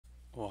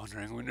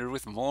WanderingWinder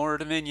with more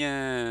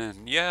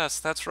Dominion. Yes,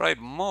 that's right,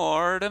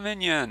 more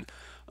Dominion.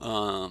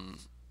 Um,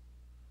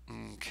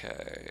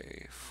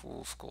 okay,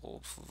 Fool's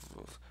Gold.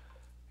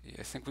 Yeah,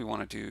 I think we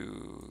want to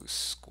do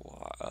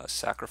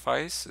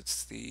Sacrifice.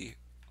 It's the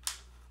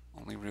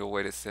only real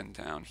way to thin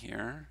down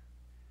here.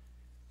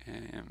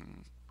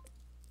 And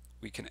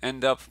we can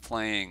end up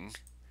playing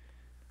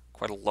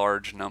quite a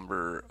large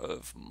number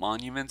of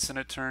monuments in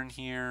a turn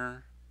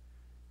here.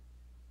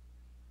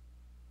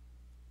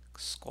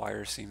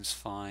 Squire seems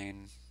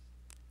fine.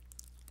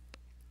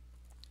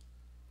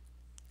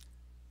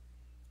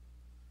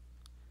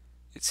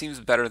 It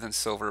seems better than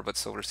silver, but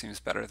silver seems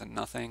better than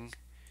nothing.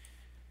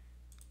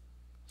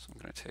 So I'm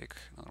going to take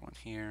another one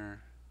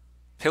here.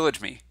 Pillage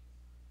me.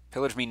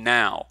 Pillage me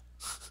now.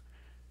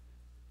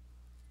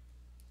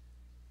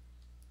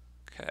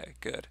 Okay,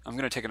 good. I'm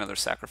going to take another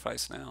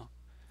sacrifice now.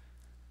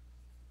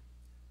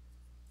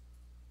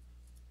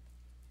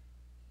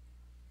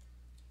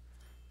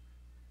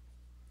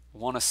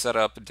 Want to set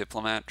up a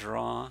diplomat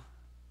draw,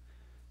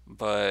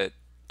 but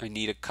I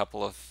need a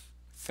couple of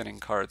thinning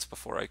cards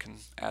before I can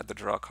add the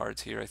draw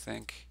cards here, I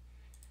think.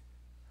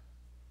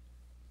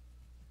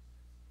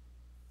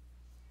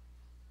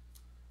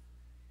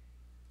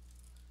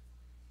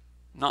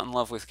 Not in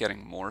love with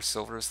getting more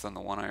silvers than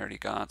the one I already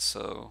got,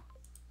 so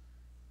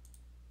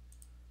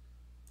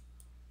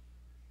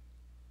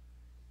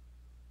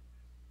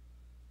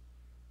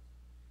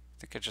I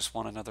think I just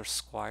want another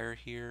squire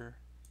here.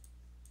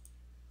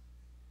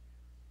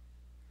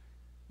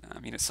 I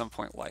mean, at some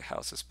point,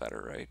 Lighthouse is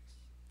better, right?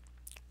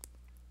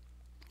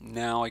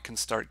 Now I can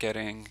start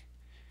getting...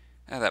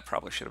 that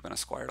probably should have been a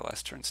squire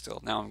last turn still.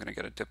 Now I'm going to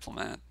get a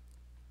diplomat.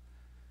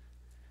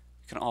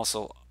 You can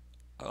also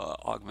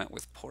augment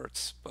with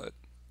ports, but...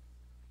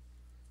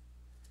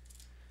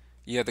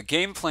 yeah, the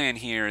game plan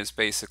here is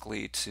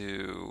basically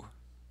to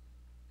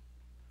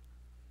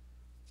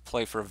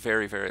play for a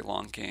very, very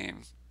long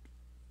game,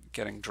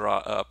 getting draw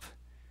up,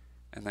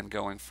 and then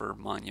going for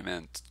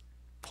monument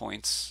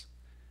points.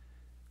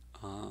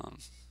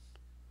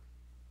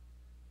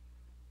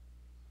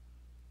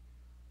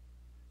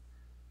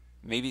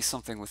 Maybe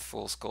something with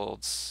Fool's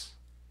Golds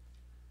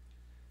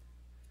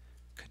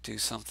could do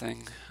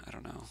something. I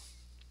don't know.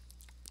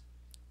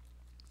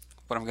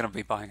 But I'm going to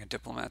be buying a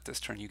diplomat this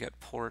turn. You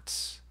get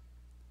ports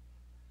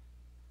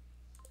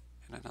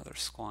and another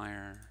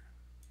squire.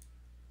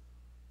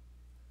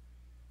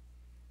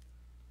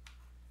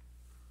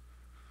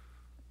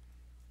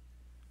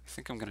 I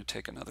think I'm going to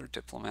take another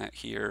diplomat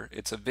here.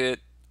 It's a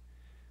bit...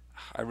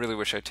 I really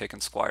wish I'd taken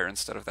squire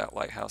instead of that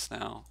lighthouse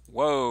now.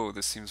 Whoa,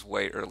 this seems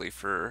way early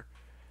for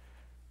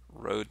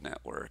road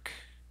network.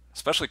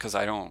 Especially because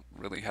I don't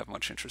really have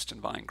much interest in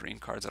buying green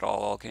cards at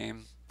all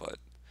game, but...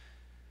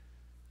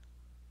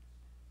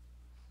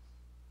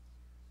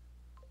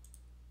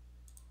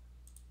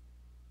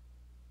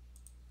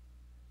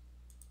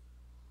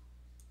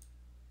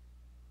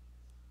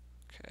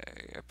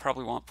 okay, I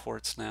probably want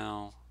ports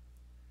now.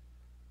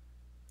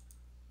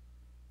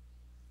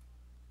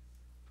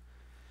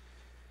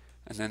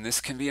 And then this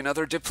can be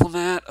another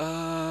diplomat.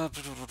 I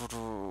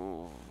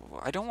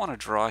don't want to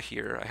draw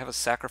here. I have a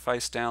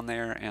sacrifice down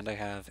there, and I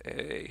have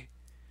a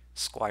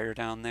squire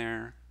down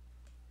there.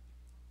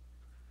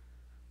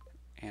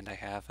 And I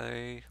have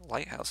a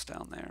lighthouse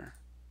down there.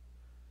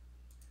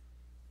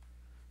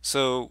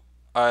 So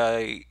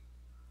I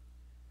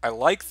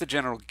like the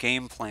general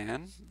game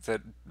plan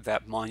that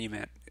that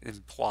monument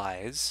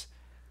implies,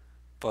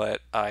 but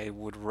I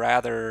would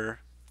rather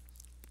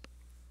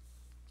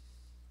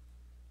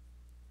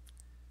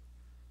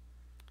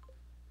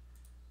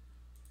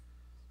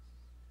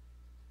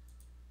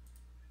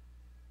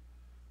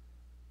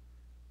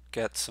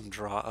get some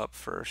draw up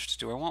first.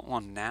 Do I want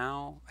one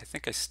now? I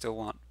think I still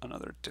want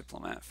another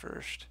diplomat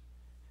first.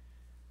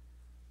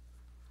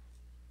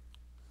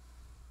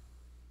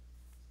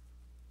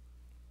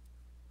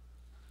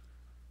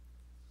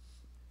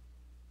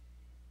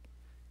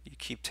 You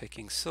keep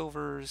taking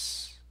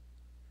silvers,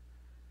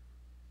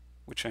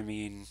 which I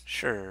mean,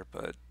 sure,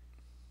 but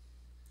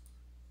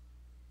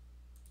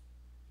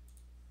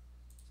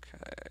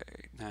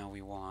okay, now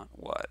we want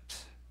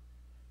what?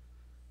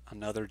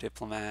 Another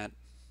diplomat.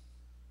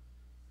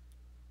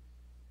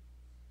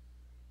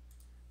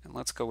 And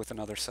let's go with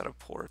another set of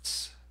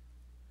ports,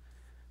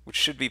 which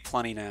should be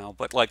plenty now,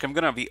 but like I'm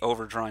going to be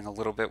overdrawing a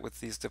little bit with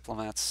these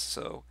diplomats,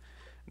 so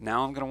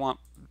now I'm going to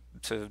want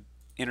to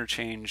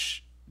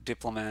interchange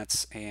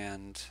diplomats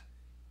and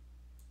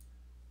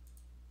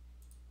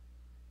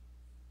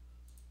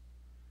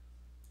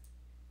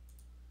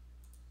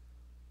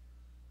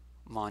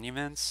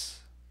monuments.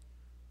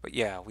 But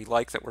yeah, we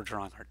like that we're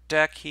drawing our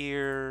deck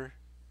here.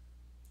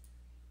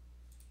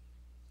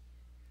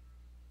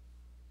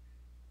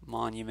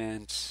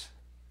 Monument,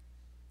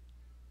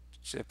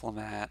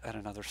 diplomat, and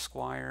another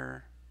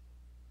squire.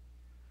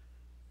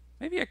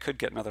 Maybe I could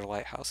get another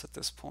lighthouse at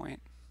this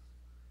point.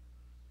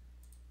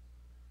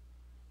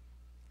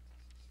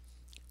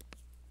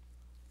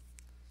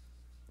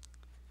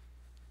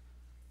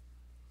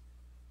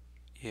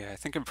 Yeah, I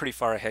think I'm pretty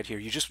far ahead here.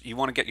 You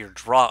want to get your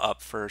draw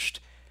up first,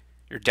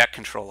 your deck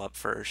control up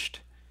first.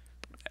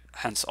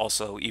 Hence,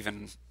 also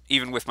even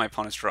with my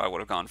opponent's draw, I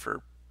would have gone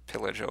for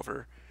pillage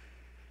over,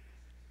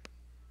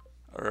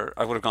 or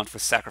I would have gone for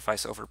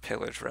sacrifice over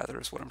pillage rather,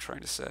 is what I'm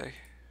trying to say.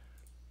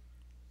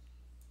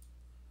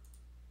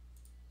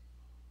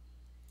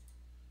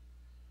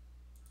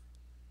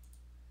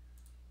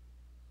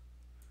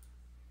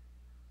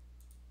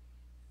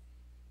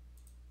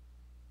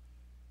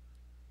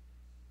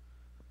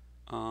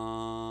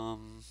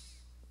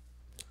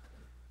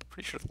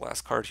 Pretty sure the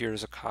last card here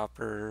is a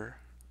copper.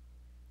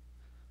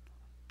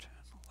 10,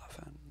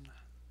 11.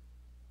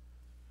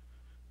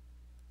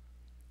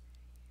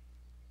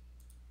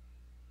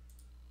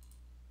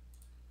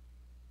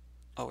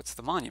 Oh, it's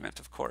the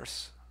monument, of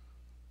course.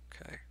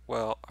 Okay,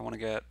 well, I want to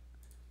get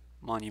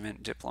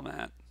monument,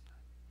 diplomat,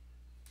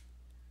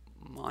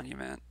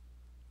 monument.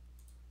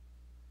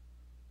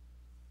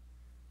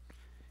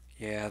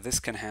 Yeah, this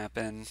can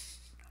happen.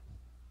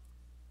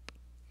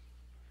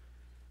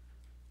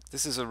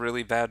 This is a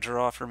really bad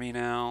draw for me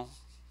now.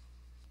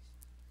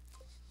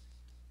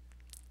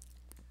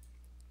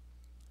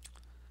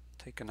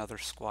 Take another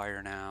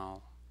squire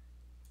now.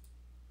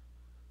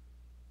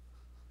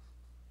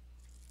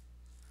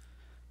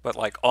 But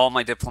like all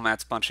my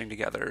diplomats bunching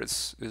together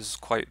is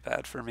quite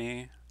bad for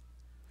me.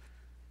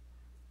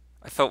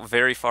 I felt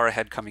very far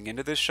ahead coming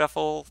into this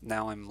shuffle.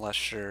 Now I'm less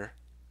sure.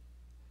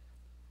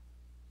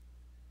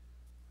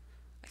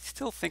 I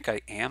still think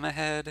I am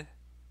ahead,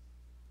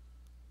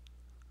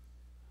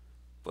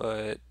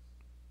 but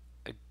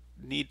I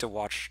need to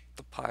watch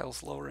the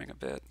piles lowering a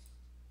bit.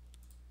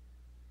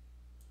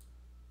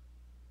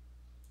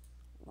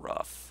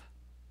 Rough.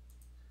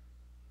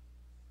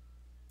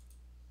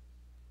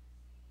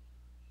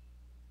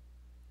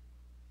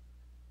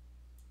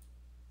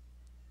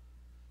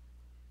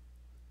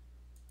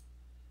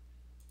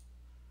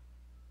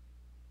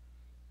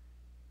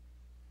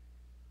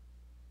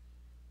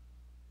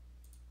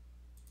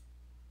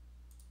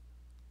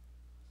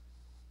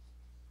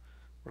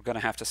 We're going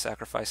to have to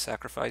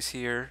sacrifice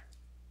here.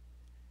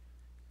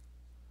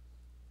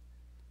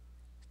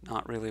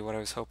 Not really what I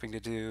was hoping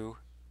to do.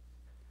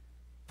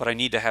 But I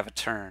need to have a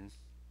turn.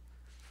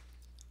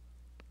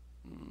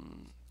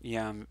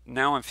 Yeah,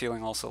 now I'm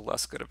feeling also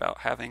less good about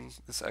having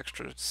this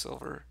extra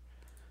silver.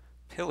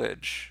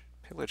 Pillage.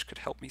 Pillage could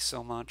help me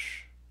so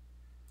much.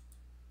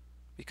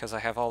 Because I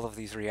have all of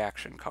these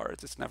reaction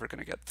cards. It's never going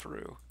to get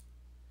through.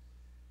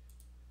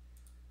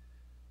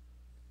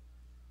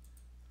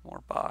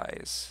 More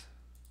buys.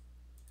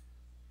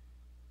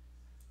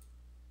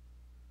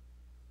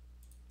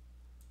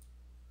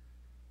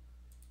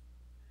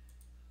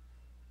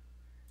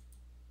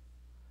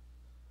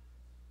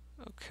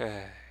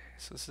 Okay,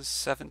 so this is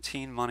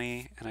 17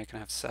 money, and I can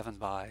have 7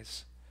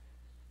 buys.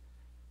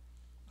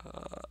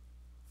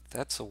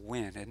 That's a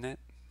win, isn't it?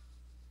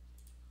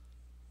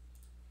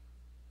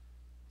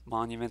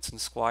 Monuments and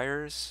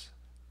squires.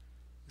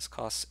 This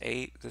costs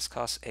 8. This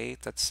costs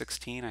 8. That's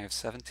 16. I have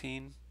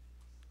 17.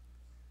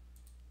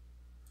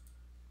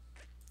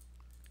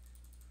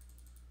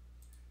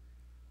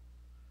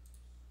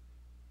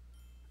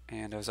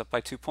 And I was up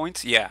by 2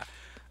 points. Yeah,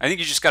 I think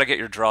you just got to get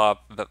your draw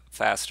up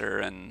faster,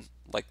 and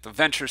like the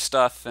venture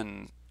stuff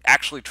and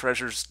actually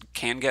treasures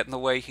can get in the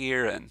way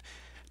here. And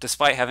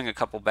despite having a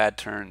couple bad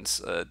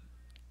turns,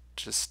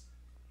 just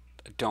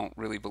I don't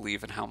really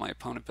believe in how my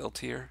opponent built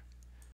here.